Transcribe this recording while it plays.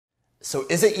So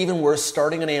is it even worth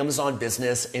starting an Amazon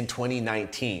business in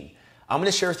 2019? I'm going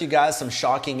to share with you guys some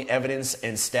shocking evidence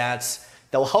and stats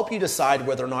that will help you decide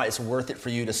whether or not it's worth it for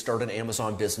you to start an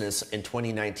Amazon business in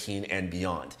 2019 and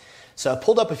beyond. So I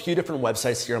pulled up a few different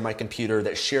websites here on my computer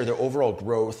that share the overall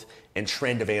growth and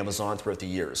trend of Amazon throughout the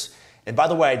years. And by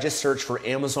the way, I just searched for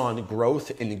Amazon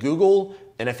growth in Google,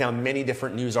 and I found many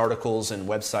different news articles and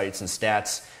websites and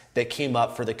stats that came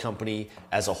up for the company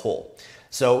as a whole.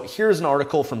 So here's an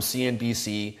article from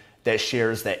CNBC that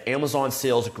shares that Amazon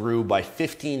sales grew by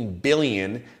 15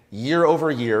 billion year over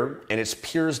year, and its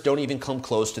peers don't even come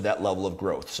close to that level of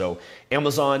growth. So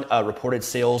Amazon reported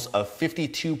sales of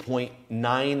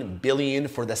 52.9 billion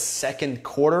for the second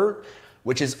quarter,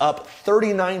 which is up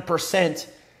 39%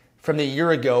 from the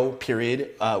year ago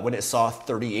period when it saw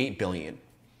 38 billion.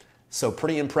 So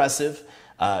pretty impressive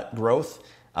growth.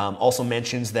 Also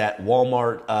mentions that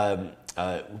Walmart,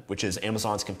 which is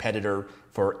Amazon's competitor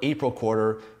for April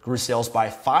quarter, grew sales by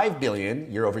 5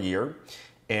 billion year over year,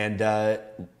 and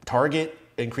Target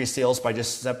increased sales by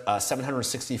just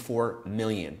 764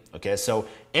 million. Okay, so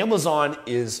Amazon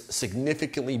is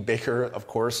significantly bigger, of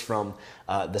course, from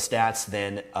the stats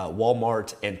than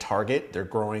Walmart and Target. They're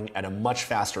growing at a much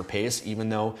faster pace, even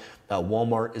though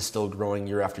Walmart is still growing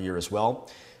year after year as well.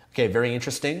 Okay, very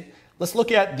interesting. Let's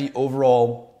look at the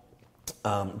overall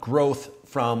growth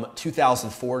from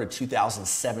 2004 to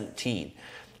 2017.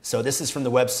 So this is from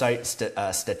the website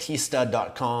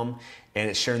Statista.com, and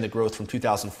it's sharing the growth from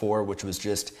 2004, which was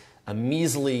just a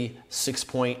measly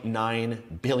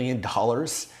 $6.9 billion.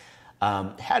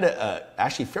 Had a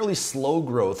actually fairly slow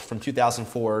growth from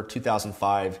 2004,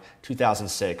 2005,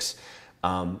 2006.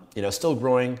 Still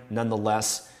growing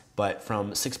nonetheless, but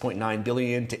from 6.9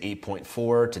 billion to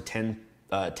 8.4 to 10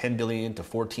 billion to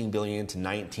 14 billion to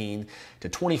 19 to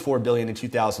 24 billion in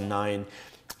 2009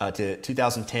 to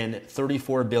 2010,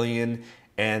 34 billion.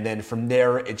 And then from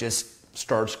there, it just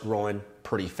starts growing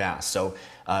pretty fast. So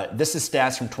this is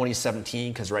stats from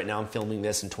 2017, because right now I'm filming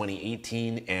this in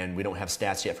 2018 and we don't have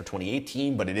stats yet for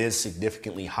 2018, but it is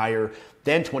significantly higher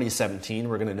than 2017.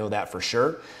 We're going to know that for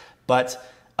sure. But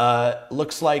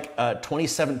looks like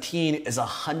 2017 is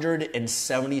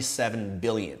 177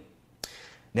 billion.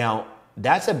 Now,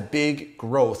 that's a big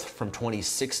growth from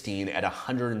 2016 at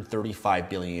 135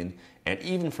 billion, and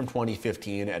even from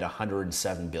 2015 at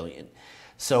 107 billion.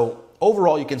 So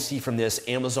overall, you can see from this,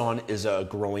 Amazon is a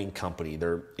growing company.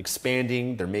 They're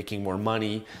expanding, they're making more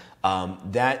money.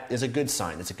 That is a good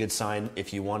sign. It's a good sign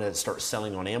if you want to start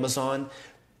selling on Amazon.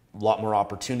 A lot more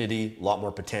opportunity, a lot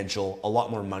more potential, a lot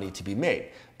more money to be made.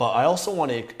 But I also want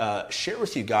to share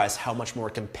with you guys how much more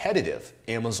competitive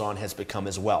Amazon has become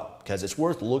as well, because it's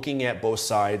worth looking at both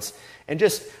sides and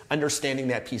just understanding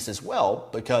that piece as well,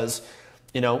 because,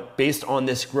 based on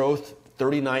this growth,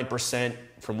 39%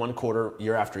 from one quarter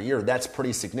year after year, that's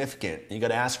pretty significant. You got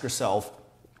to ask yourself,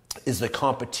 is the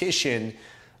competition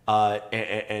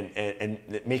and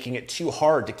making it too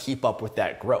hard to keep up with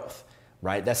that growth?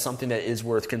 Right? That's something that is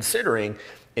worth considering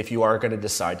if you are going to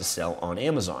decide to sell on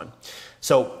Amazon.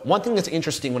 So one thing that's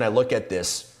interesting when I look at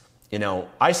this,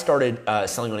 I started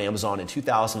selling on Amazon in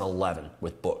 2011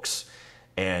 with books,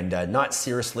 and not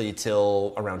seriously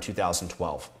till around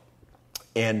 2012.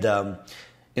 And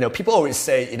people always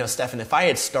say, Stefan, if I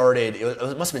had started,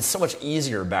 it must have been so much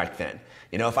easier back then.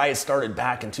 If I had started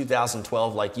back in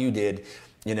 2012 like you did,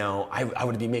 I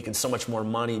would be making so much more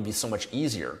money, it'd be so much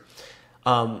easier.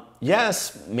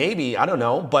 Yes, maybe, I don't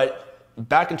know, but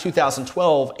back in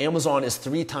 2012, Amazon is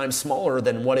 3 times smaller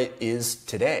than what it is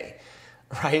today,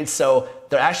 right? So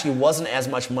there actually wasn't as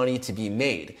much money to be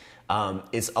made.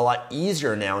 It's a lot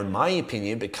easier now, in my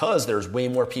opinion, because there's way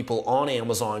more people on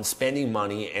Amazon spending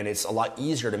money, and it's a lot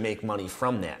easier to make money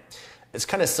from that. It's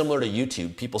kind of similar to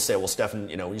YouTube. People say, well, Stefan,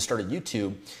 when you started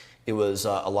YouTube, it was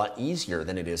a lot easier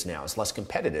than it is now. It's less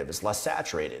competitive, it's less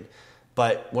saturated.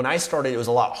 But when I started, it was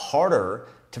a lot harder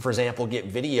to, for example,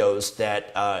 get videos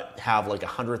that have like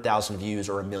 100,000 views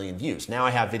or 1 million views. Now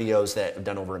I have videos that have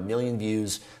done over 1 million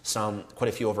views, quite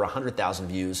a few over 100,000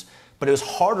 views. But it was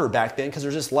harder back then because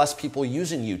there's just less people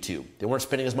using YouTube. They weren't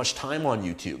spending as much time on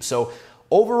YouTube. So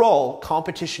overall,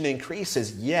 competition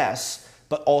increases, yes,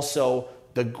 but also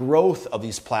the growth of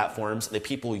these platforms, the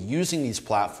people using these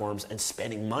platforms and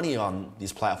spending money on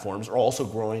these platforms are also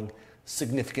growing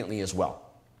significantly as well.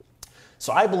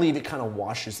 So I believe it kind of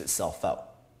washes itself out.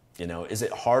 Is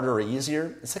it harder or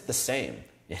easier? It's like the same.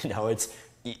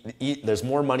 There's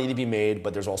more money to be made,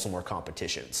 but there's also more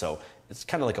competition. So it's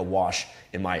kind of like a wash,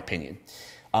 in my opinion.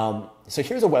 So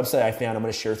here's a website I found. I'm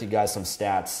going to share with you guys some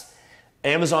stats.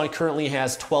 Amazon currently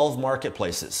has 12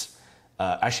 marketplaces.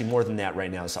 Actually, more than that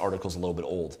right now. This article's a little bit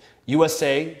old.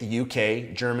 USA, the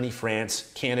UK, Germany,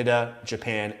 France, Canada,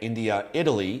 Japan, India,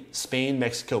 Italy, Spain,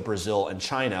 Mexico, Brazil, and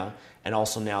China. And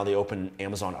also now they open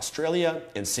Amazon Australia,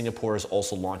 and Singapore is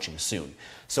also launching soon.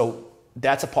 So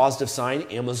that's a positive sign.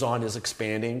 Amazon is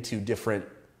expanding to different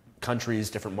countries,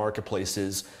 different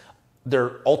marketplaces.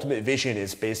 Their ultimate vision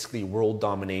is basically world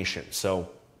domination. So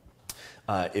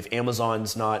if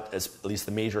Amazon's not, as at least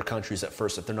the major countries at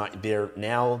first, if they're not there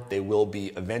now, they will be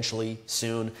eventually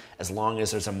soon, as long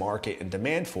as there's a market and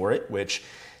demand for it, which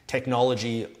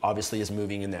technology obviously is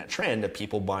moving in that trend of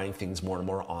people buying things more and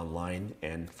more online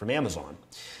and from Amazon.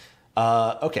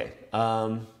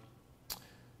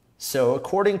 So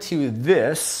according to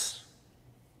this,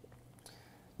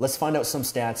 let's find out some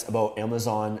stats about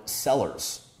Amazon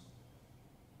sellers.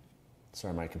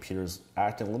 Sorry, my computer's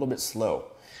acting a little bit slow.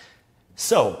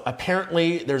 So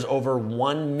apparently there's over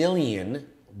 1 million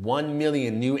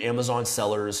new Amazon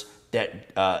sellers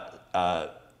that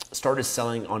started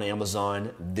selling on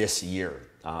Amazon this year.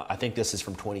 I think this is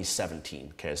from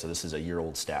 2017. Okay, so this is a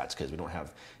year-old stats because we don't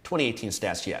have 2018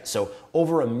 stats yet. So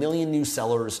over 1 million new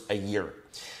sellers a year.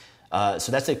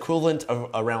 So that's the equivalent of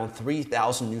around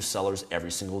 3,000 new sellers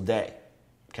every single day.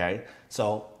 Okay,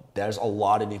 so there's a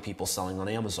lot of new people selling on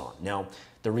Amazon. Now,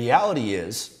 the reality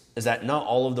is that not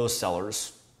all of those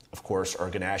sellers, of course, are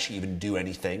going to actually even do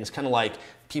anything. It's kind of like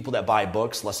people that buy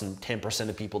books. Less than 10%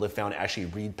 of people that found actually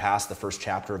read past the first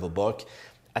chapter of a book.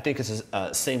 I think it's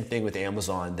the same thing with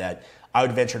Amazon, that I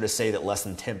would venture to say that less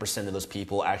than 10% of those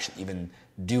people actually even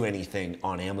do anything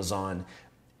on Amazon,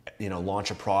 launch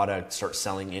a product, start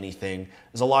selling anything.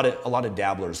 There's a lot of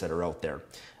dabblers that are out there.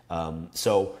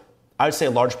 So I would say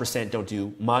a large percent don't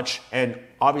do much. And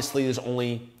obviously there's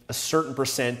only a certain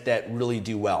percent that really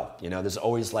do well. There's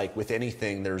always, like with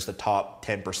anything, there's the top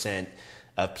 10%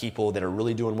 of people that are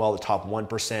really doing well, the top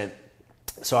 1%.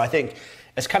 So I think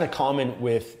it's kind of common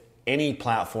with any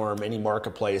platform, any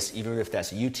marketplace, even if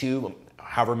that's YouTube,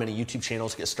 however many YouTube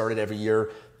channels get started every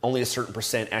year, only a certain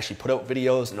percent actually put out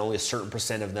videos, and only a certain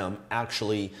percent of them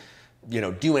actually,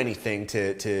 do anything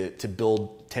to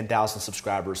build 10,000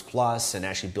 subscribers plus and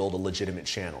actually build a legitimate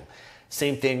channel.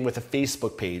 Same thing with a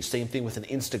Facebook page, same thing with an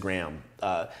Instagram.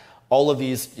 All of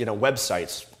these,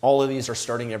 websites, all of these are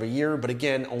starting every year, but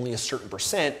again, only a certain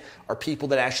percent are people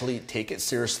that actually take it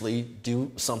seriously,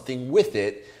 do something with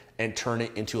it, and turn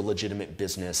it into a legitimate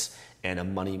business and a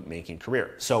money-making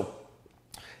career. So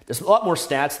there's a lot more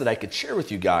stats that I could share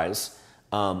with you guys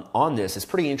on this. It's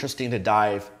pretty interesting to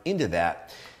dive into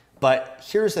that. But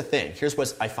here's the thing. Here's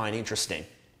what I find interesting.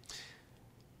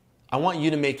 I want you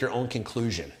to make your own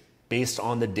conclusion based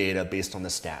on the data, based on the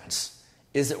stats.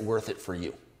 Is it worth it for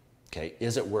you? Okay,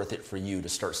 is it worth it for you to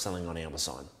start selling on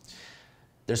Amazon?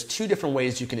 There's two different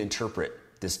ways you can interpret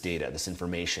this data, this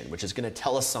information, which is going to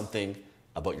tell us something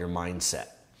about your mindset.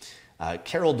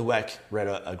 Carol Dweck read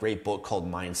a great book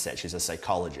called Mindset. She's a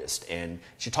psychologist, and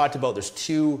she talked about there's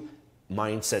two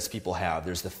mindsets people have.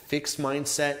 There's the fixed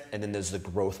mindset, and then there's the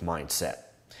growth mindset.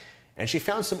 And she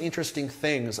found some interesting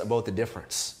things about the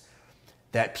difference.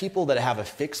 That people that have a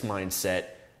fixed mindset,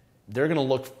 they're going to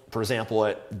look, for example,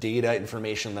 at data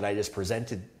information that I just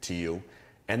presented to you,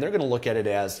 and they're going to look at it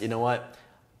as,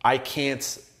 I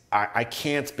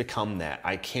can't become that.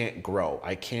 I can't grow.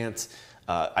 I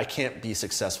can't be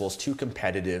successful. It's too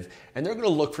competitive. And they're going to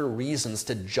look for reasons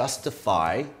to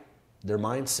justify their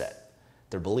mindset,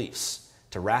 their beliefs,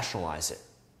 to rationalize it,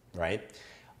 right?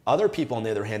 Other people, on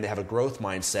the other hand, that have a growth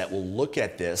mindset will look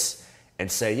at this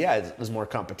and say, yeah, there's more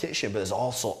competition, but there's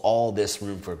also all this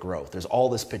room for growth. There's all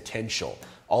this potential,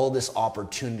 all this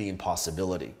opportunity and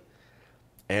possibility.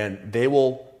 And they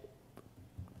will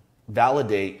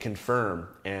validate, confirm,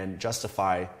 and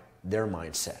justify their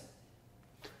mindset.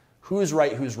 Who's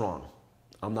right, who's wrong?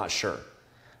 I'm not sure.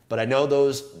 But I know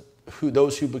those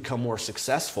who become more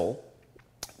successful,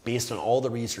 based on all the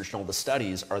research and all the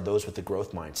studies, are those with the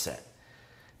growth mindset.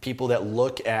 People that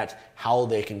look at how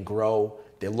they can grow,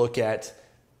 they look at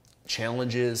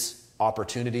challenges,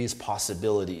 opportunities,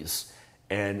 possibilities,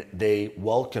 and they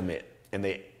welcome it, and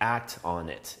they act on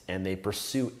it, and they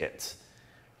pursue it.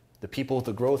 The people with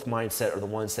the growth mindset are the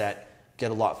ones that get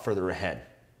a lot further ahead.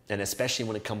 And especially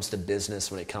when it comes to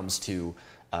business, when it comes to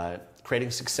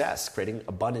creating success, creating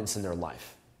abundance in their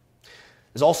life.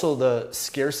 There's also the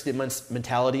scarcity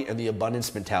mentality and the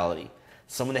abundance mentality.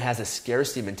 Someone that has a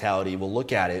scarcity mentality will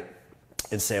look at it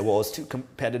and say, well, it's too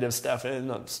competitive stuff,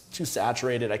 and it's too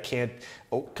saturated. I can't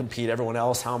compete everyone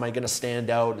else. How am I going to stand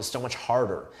out? It's so much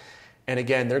harder. And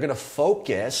again, they're going to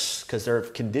focus, because they're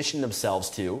conditioned themselves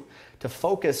to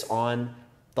focus on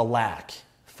the lack,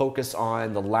 focus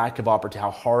on the lack of opportunity, how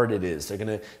hard it is. They're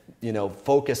going to,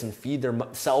 focus and feed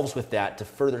themselves with that to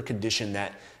further condition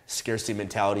that scarcity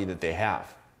mentality that they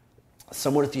have.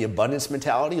 Someone with the abundance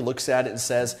mentality looks at it and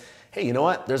says, hey, you know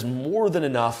what? There's more than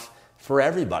enough for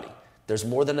everybody. There's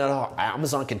more than enough.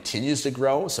 Amazon continues to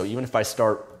grow. So even if I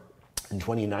start in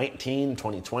 2019,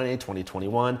 2020,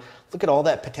 2021, look at all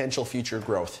that potential future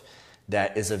growth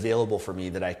that is available for me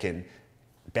that I can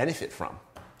benefit from.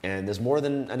 And there's more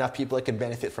than enough people that can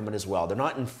benefit from it as well. They're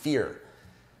not in fear.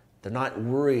 They're not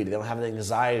worried. They don't have the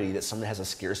anxiety that someone that has a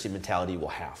scarcity mentality will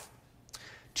have.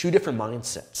 Two different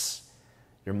mindsets.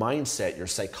 Your mindset, your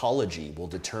psychology will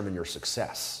determine your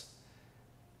success.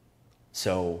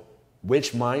 So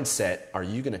which mindset are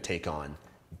you going to take on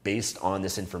based on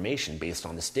this information, based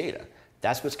on this data?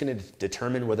 That's what's going to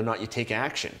determine whether or not you take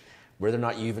action, whether or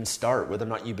not you even start, whether or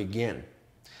not you begin.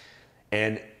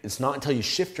 And it's not until you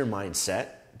shift your mindset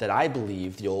that I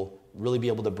believe you'll really be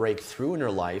able to break through in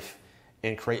your life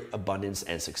and create abundance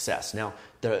and success. Now,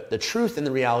 the truth and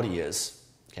the reality is,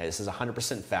 okay, this is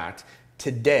 100% fact,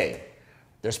 today,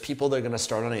 there's people that are going to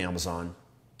start on Amazon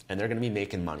and they're going to be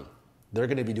making money. They're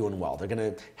going to be doing well. They're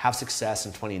going to have success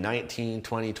in 2019,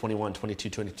 20, 21, 22,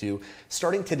 22.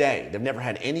 Starting today, they've never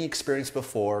had any experience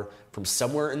before from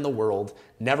somewhere in the world,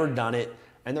 never done it,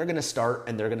 and they're going to start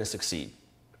and they're going to succeed.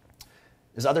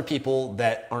 There's other people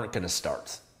that aren't going to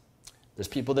start. There's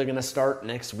people that are going to start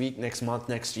next week, next month,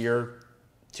 next year,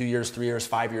 2 years, 3 years,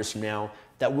 5 years from now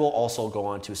that will also go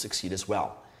on to succeed as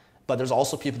well. But there's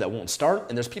also people that won't start,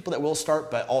 and there's people that will start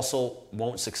but also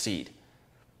won't succeed.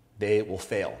 They will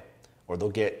fail, or they'll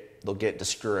get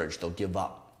discouraged, they'll give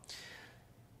up.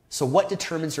 So what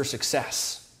determines your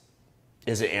success?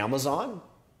 Is it Amazon?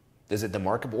 Is it the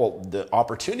market? Well, the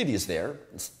opportunity is there.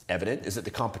 It's evident. Is it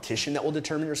the competition that will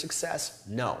determine your success?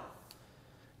 No.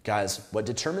 Guys, what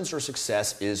determines your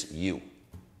success is you.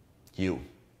 You.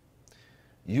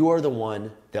 You are the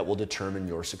one that will determine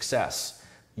your success.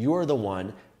 You are the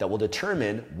one that will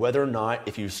determine whether or not,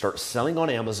 if you start selling on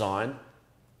Amazon,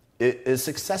 it is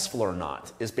successful or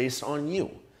not. It's based on you.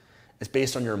 It's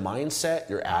based on your mindset,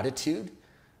 your attitude,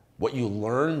 what you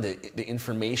learn, the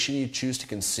information you choose to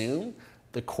consume,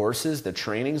 the courses, the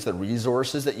trainings, the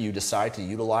resources that you decide to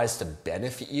utilize to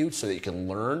benefit you so that you can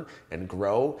learn and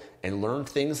grow and learn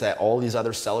things that all these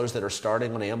other sellers that are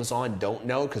starting on Amazon don't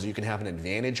know, because you can have an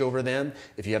advantage over them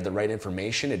if you have the right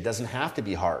information. It doesn't have to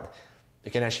be hard.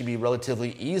 It can actually be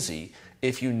relatively easy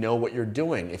if you know what you're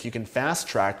doing, if you can fast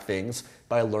track things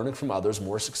by learning from others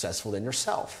more successful than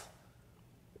yourself.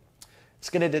 It's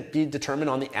going to be determined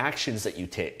on the actions that you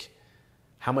take.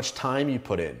 How much time you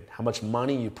put in, how much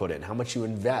money you put in, how much you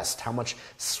invest, how much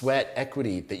sweat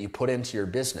equity that you put into your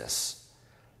business.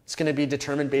 It's going to be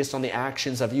determined based on the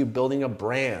actions of you building a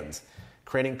brand,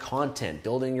 creating content,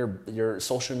 building your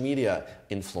social media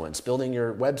influence, building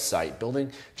your website,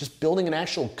 building an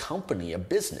actual company, a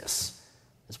business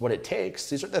is what it takes.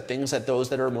 These are the things that those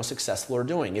that are most successful are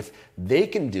doing. If they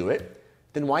can do it,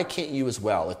 then why can't you as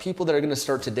well? If people that are going to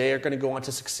start today are going to go on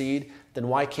to succeed, then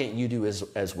why can't you do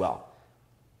as well?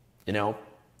 You know,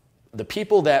 the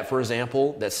people that, for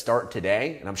example, that start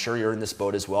today, and I'm sure you're in this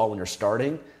boat as well when you're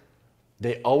starting,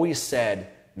 they always said,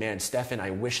 man, Stefan, I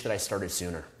wish that I started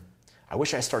sooner. I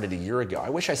wish I started a year ago.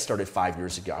 I wish I started 5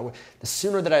 years ago. The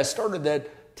sooner that I started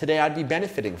that, today I'd be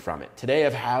benefiting from it. Today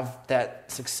I'd have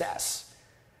that success.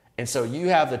 And so you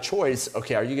have the choice,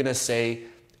 okay, are you going to say,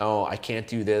 oh, I can't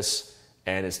do this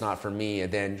and it's not for me,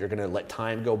 and then you're going to let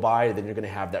time go by, and then you're going to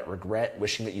have that regret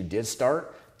wishing that you did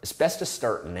start? It's best to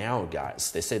start now,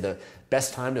 guys. They say the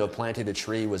best time to have planted a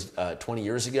tree was 20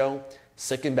 years ago.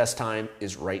 Second best time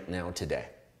is right now, today.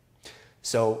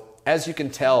 So as you can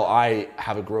tell, I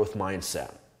have a growth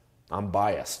mindset. I'm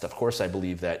biased. Of course, I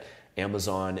believe that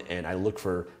Amazon, and I look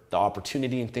for the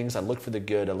opportunity in things. I look for the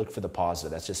good. I look for the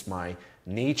positive. That's just my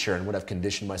nature and what I've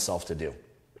conditioned myself to do.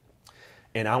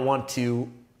 And I want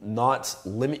to not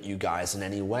limit you guys in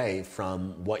any way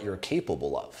from what you're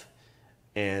capable of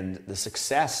and the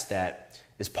success that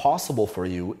is possible for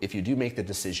you if you do make the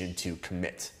decision to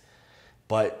commit.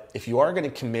 But if you are going to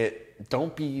commit,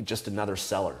 don't be just another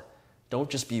seller. Don't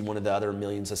just be one of the other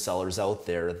millions of sellers out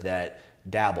there that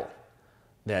dabble,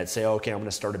 that say, okay, I'm going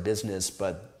to start a business,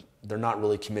 but they're not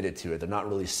really committed to it. They're not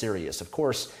really serious. Of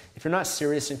course, if you're not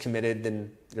serious and committed, then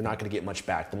you're not going to get much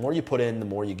back. The more you put in, the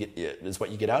more you get is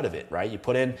what you get out of it, right? You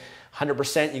put in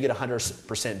 100%, you get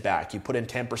 100% back. You put in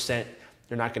 10%,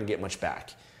 you're not going to get much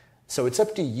back. So it's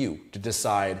up to you to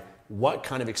decide what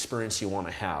kind of experience you want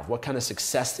to have, what kind of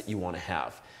success that you want to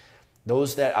have.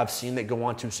 Those that I've seen that go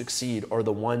on to succeed are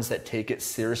the ones that take it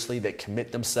seriously, that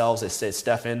commit themselves. They say,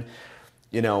 Stefan,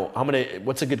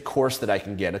 what's a good course that I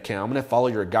can get? Okay, I'm going to follow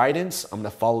your guidance. I'm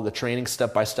going to follow the training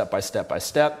step by step by step by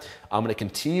step. I'm going to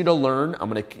continue to learn. There's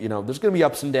going to be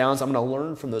ups and downs. I'm going to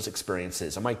learn from those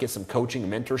experiences. I might get some coaching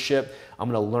and mentorship. I'm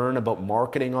going to learn about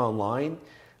marketing online.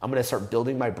 I'm going to start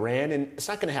building my brand, and it's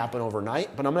not going to happen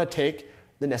overnight, but I'm going to take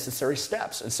the necessary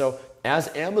steps. And so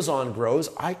as Amazon grows,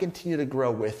 I continue to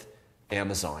grow with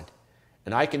Amazon.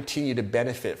 And I continue to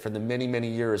benefit for the many, many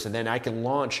years. And then I can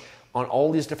launch on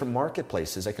all these different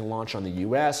marketplaces. I can launch on the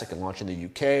US, I can launch in the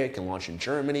UK, I can launch in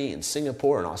Germany, in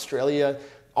Singapore, in Australia.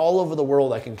 All over the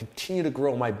world, I can continue to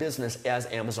grow my business as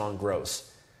Amazon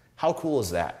grows. How cool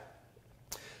is that?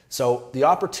 So the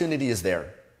opportunity is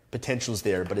there, potential is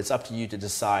there, but it's up to you to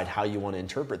decide how you want to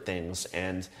interpret things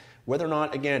and whether or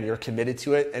not, again, you're committed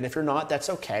to it. And if you're not, that's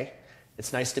okay.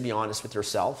 It's nice to be honest with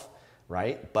yourself,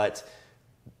 right? But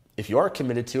if you are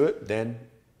committed to it, then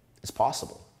it's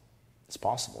possible. It's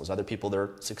possible. There's other people that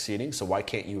are succeeding, so why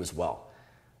can't you as well?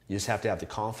 You just have to have the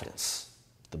confidence,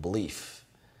 the belief,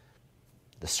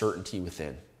 the certainty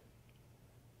within.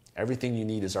 Everything you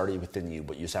need is already within you,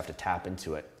 but you just have to tap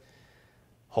into it.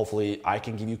 Hopefully, I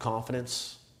can give you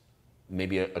confidence.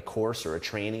 Maybe a course or a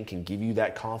training can give you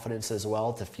that confidence as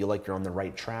well to feel like you're on the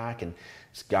right track and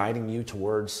it's guiding you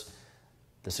towards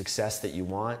the success that you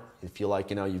want. You feel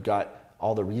like, you've got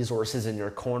all the resources in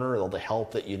your corner, all the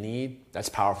help that you need. That's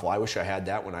powerful. I wish I had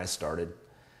that when I started.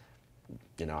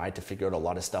 I had to figure out a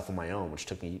lot of stuff on my own, which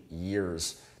took me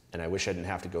years, and I wish I didn't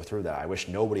have to go through that. I wish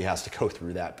nobody has to go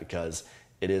through that because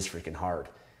it is freaking hard,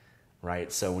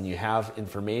 right? So when you have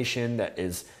information that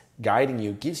is guiding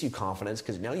you, gives you confidence,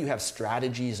 because now you have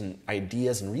strategies and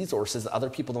ideas and resources that other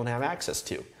people don't have access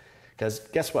to. Because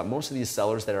guess what? Most of these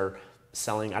sellers that are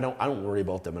selling, I don't worry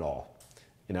about them at all.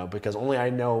 Because I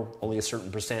know only a certain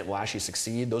percent will actually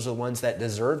succeed. Those are the ones that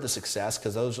deserve the success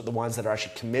because those are the ones that are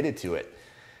actually committed to it,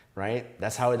 right?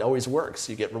 That's how it always works.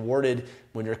 You get rewarded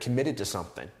when you're committed to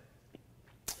something.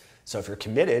 So if you're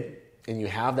committed and you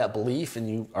have that belief and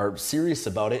you are serious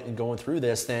about it and going through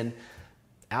this, then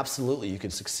absolutely you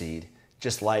can succeed,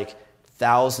 just like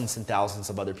thousands and thousands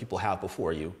of other people have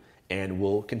before you and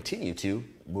will continue to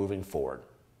moving forward.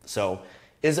 So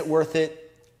is it worth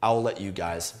it? I'll let you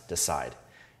guys decide.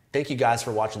 Thank you guys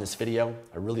for watching this video.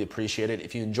 I really appreciate it.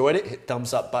 If you enjoyed it, hit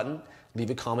thumbs up button, leave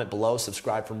a comment below,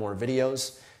 subscribe for more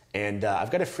videos. And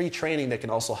I've got a free training that can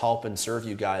also help and serve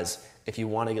you guys if you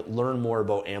want to learn more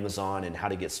about Amazon and how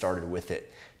to get started with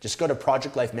it. Just go to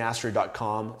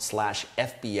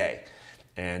projectlifemastery.com/FBA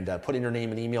and put in your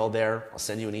name and email there. I'll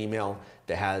send you an email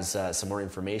that has some more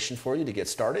information for you to get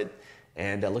started.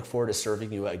 And I look forward to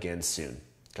serving you again soon.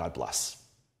 God bless.